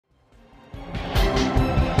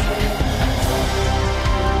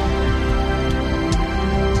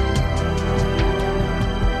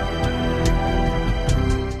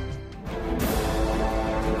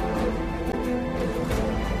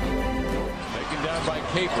down by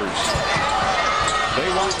Capers. They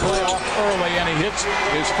want Klay off early, and he hits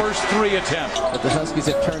his first 3 attempt. But the Huskies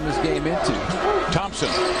have turned this game into. Thompson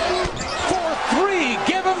for 3.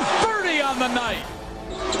 Give him 30 on the night.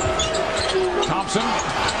 Thompson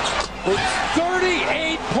with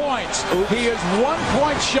 38 points. He is 1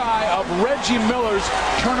 point shy of Reggie Miller's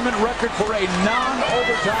tournament record for a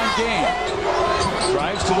non-overtime game.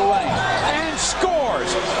 Drives to the lane and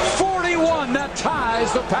scores 41. That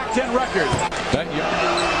ties the Pac-10 record. That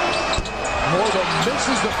more than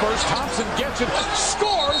misses the first. Thompson gets it,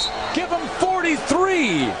 scores, give him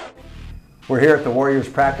 43. We're here at the Warriors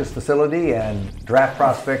practice facility, and draft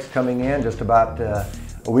prospects coming in just about a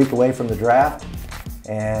week away from the draft.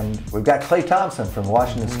 And we've got Klay Thompson from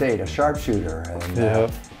Washington State, a sharpshooter,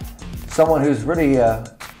 and someone who's really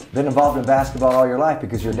been involved in basketball all your life,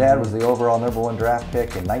 because your dad was the overall #1 draft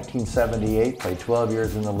pick in 1978, played 12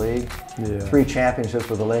 years in the league, 3 championships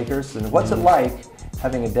with the Lakers. And what's it like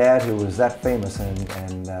having a dad who was that famous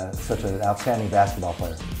and such an outstanding basketball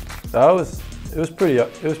player? It was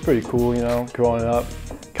pretty cool, you know, growing up,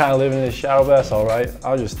 kind of living in his shadow, but that's all right.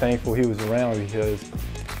 I was just thankful he was around, because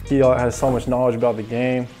he has so much knowledge about the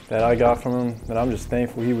game that I got from him, and I'm just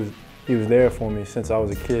thankful he was there for me since I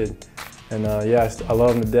was a kid. And yeah, I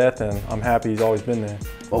love him to death, and I'm happy he's always been there.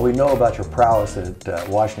 Well, we know about your prowess at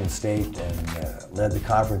Washington State, and led the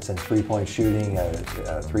conference in 3-point shooting,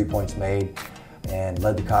 3 points made, and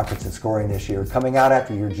led the conference in scoring this year. Coming out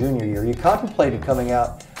after your junior year, you contemplated coming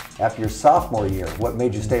out after your sophomore year. What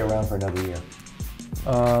made you stay around for another year?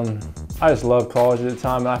 I just loved college at the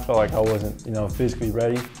time, and I felt like I wasn't, you know, physically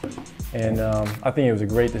ready. And I think it was a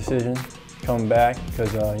great decision coming back,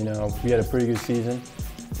 because you know, we had a pretty good season,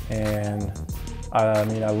 and I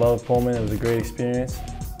mean, I loved Pullman. It was a great experience,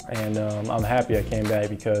 and I'm happy I came back,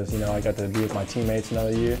 because you know, I got to be with my teammates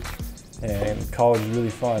another year. And college is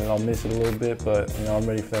really fun, and I'll miss it a little bit, but you know, I'm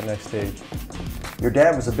ready for that next stage. Your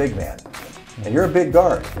dad was a big man, and you're a big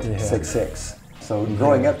guard, 6'6". So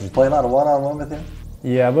growing up, did you play a lot of one-on-one with him?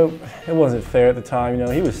 Yeah, but it wasn't fair at the time. You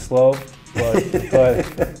know, he was slow,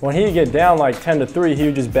 but when he'd get down like 10-3, he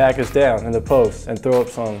would just back us down in the post and throw up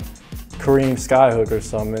some Kareem skyhook or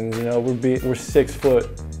something. And, you know, we're 6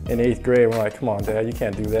 foot in 8th grade. We're like, come on, Dad, you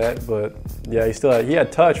can't do that. But yeah, he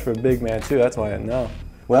had touch for a big man too. That's why I didn't know.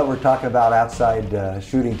 Well, we're talking about outside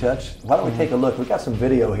shooting touch. Why don't we take a look? We've got some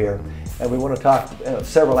video here, and we want to talk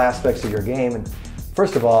several aspects of your game. And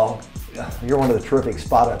first of all, you're one of the terrific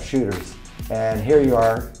spot-up shooters. And here you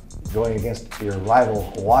are going against your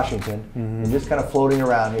rival, Washington, and just kind of floating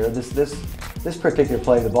around here. This particular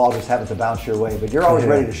play, the ball just happens to bounce your way, but you're always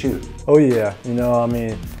ready to shoot. Oh yeah, you know, I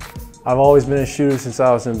mean, I've always been a shooter since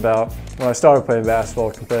I was when I started playing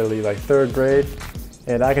basketball competitively, like 3rd grade.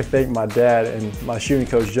 And I can thank my dad and my shooting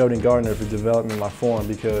coach, Jody Gardner, for developing my form,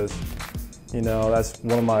 because, you know, that's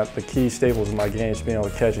one of the key staples of my game, is being able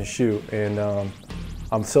to catch and shoot. And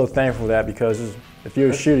I'm so thankful for that, because if you're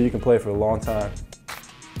a shooter, you can play for a long time.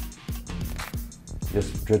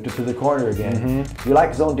 Just drifted to the corner again. You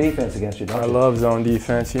like zone defense against you, don't you? I love zone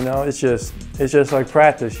defense. You know, it's just like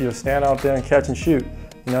practice. You stand out there and catch and shoot.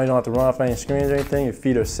 You know, you don't have to run off any screens or anything. Your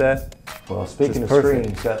feet are set. Well, speaking of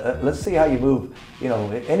screens, let's see how you move. You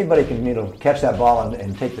know, anybody can, you know, catch that ball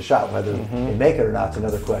and take the shot. Whether they make it or not is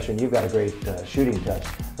another question. You've got a great shooting touch.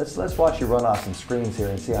 Let's watch you run off some screens here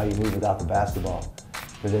and see how you move without the basketball.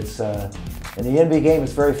 Because it's in the NBA game,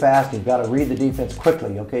 it's very fast. You've got to read the defense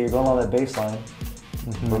quickly. Okay, you're going on that baseline.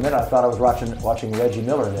 For a minute, I thought I was watching Reggie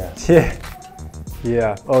Miller there.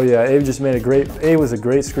 Yeah. Oh yeah. Abe just made Abe was a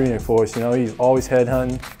great screener for us. You know, he's always head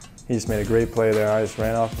hunting. He just made a great play there. I just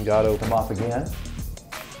ran off and got open. Come off again.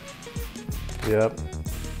 Yep.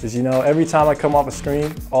 Because, you know, every time I come off a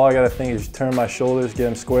screen, all I got to think is turn my shoulders, get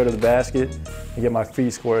them square to the basket, and get my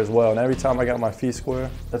feet square as well. And every time I got my feet square.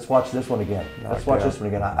 Let's watch this one again. Let's watch this one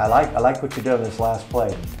again. I like what you did in this last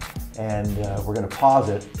play. And we're going to pause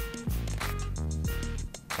it.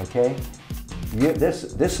 Okay?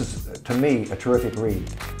 This is, to me, a terrific read,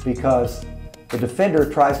 because the defender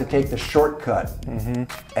tries to take the shortcut, and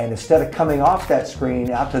instead of coming off that screen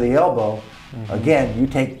out to the elbow, again,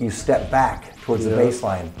 you step back towards the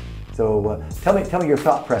baseline. So tell me your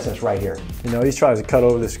thought process right here. You know, he tries to cut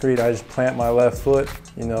over the screen. I just plant my left foot.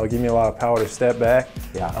 You know, give me a lot of power to step back.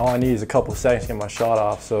 Yeah. All I need is a couple seconds to get my shot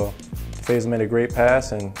off. So Faisal made a great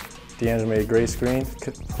pass, and D'Angelo made a great screen.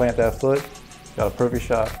 Plant that foot. Got a perfect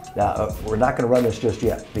shot. Now, we're not going to run this just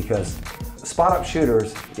yet, because spot-up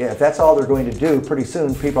shooters, if that's all they're going to do, pretty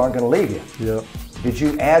soon people aren't going to leave you. Yep. Did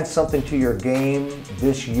you add something to your game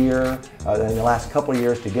this year, in the last couple of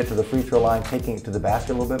years, to get to the free throw line, taking it to the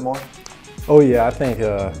basket a little bit more? Oh yeah, I think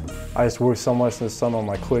I just worked so much in the summer on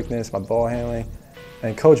my quickness, my ball handling,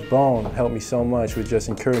 and Coach Bone helped me so much with just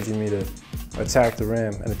encouraging me to attack the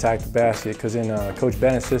rim and attack the basket. Because in Coach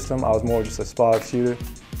Bennett's system, I was more just a spot-up shooter,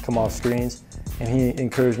 come off screens, and he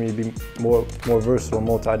encouraged me to be more versatile,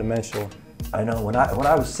 multi-dimensional. I know when I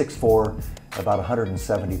was 6'4", about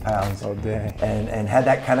 170 pounds, Oh dang! and had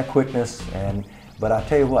that kind of quickness. But I'll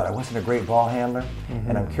tell you what, I wasn't a great ball handler,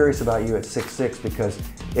 and I'm curious about you at 6'6", because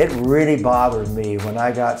it really bothered me when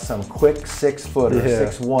I got some quick 6-footer,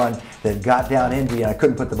 6'1", that got down into you and I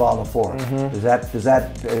couldn't put the ball on the floor. Does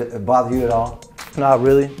that bother you at all? Not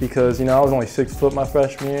really, because I was only 6 foot my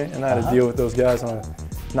freshman year, and I had to deal with those guys on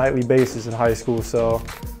a nightly basis in high school. So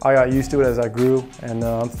I got used to it as I grew, and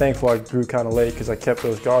I'm thankful I grew kind of late because I kept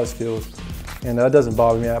those guard skills, and that doesn't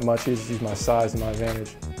bother me that much. I just use my size and my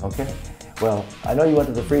advantage. Okay. Well, I know you went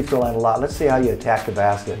to the free throw line a lot. Let's see how you attack the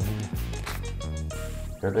basket.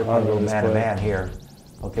 They're playing a little man-to-man here.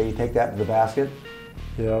 Okay, you take that to the basket.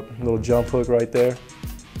 Yep, little jump hook right there.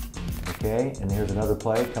 Okay, and here's another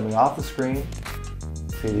play coming off the screen.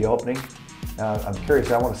 See the opening. Now, I'm curious,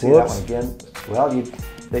 I want to see that one again. Well,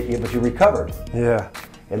 but you recovered. Yeah.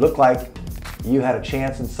 It looked like you had a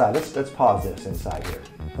chance inside. Let's pause this inside here.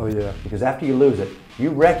 Oh yeah. Because after you lose it, you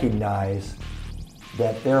recognize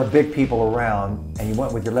that there are big people around, and you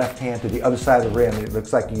went with your left hand to the other side of the rim. It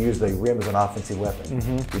looks like you use the rim as an offensive weapon.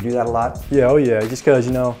 You do that a lot? Yeah, oh yeah, just because,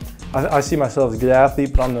 I see myself as a good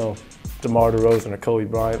athlete, but I'm no DeMar DeRozan or Kobe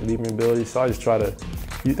Bryant leaping ability, so I just try to,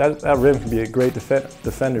 that rim can be a great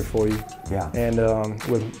defender for you. Yeah. And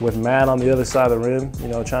with man on the other side of the rim,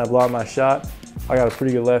 trying to block my shot, I got a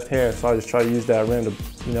pretty good left hand, so I just try to use that rim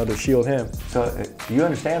to shield him. So you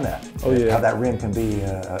understand that? Oh yeah. How that rim can be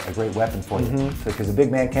a great weapon for you, because the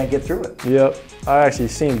big man can't get through it. Yep. I actually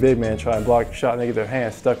seen big men try and block a shot and they get their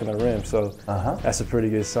hands stuck in the rim, so that's a pretty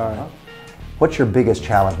good sign. What's your biggest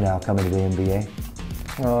challenge now coming to the NBA?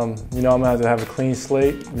 I'm gonna have a clean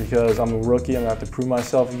slate because I'm a rookie. I'm gonna have to prove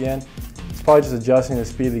myself again. It's probably just adjusting the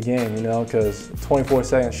speed of the game, because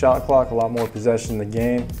 24-second shot clock, a lot more possession in the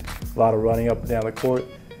game, a lot of running up and down the court.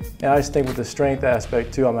 And I just think with the strength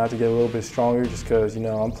aspect too, I'm gonna have to get a little bit stronger just because,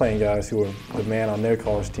 I'm playing guys who are the man on their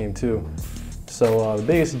college team too. So the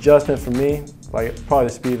biggest adjustment for me, probably the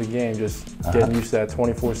speed of the game, just getting used to that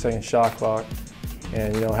 24-second shot clock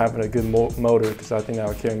and, having a good motor, because I think that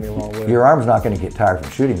would carry me a long way. Your arm's not going to get tired from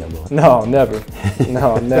shooting them, will it? No, never.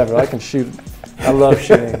 No, never. I can shoot. I love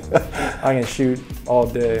shooting. I can shoot all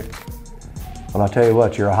day. Well, I'll tell you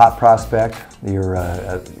what, you're a hot prospect. You're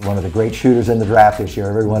one of the great shooters in the draft this year.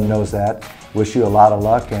 Everyone knows that. Wish you a lot of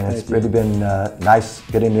luck, and it's really been nice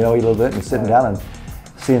getting to know you a little bit and sitting down and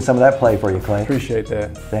seeing some of that play for you, Klay. Appreciate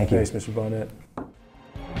that. Thank you. Thanks, Mr. Barnett.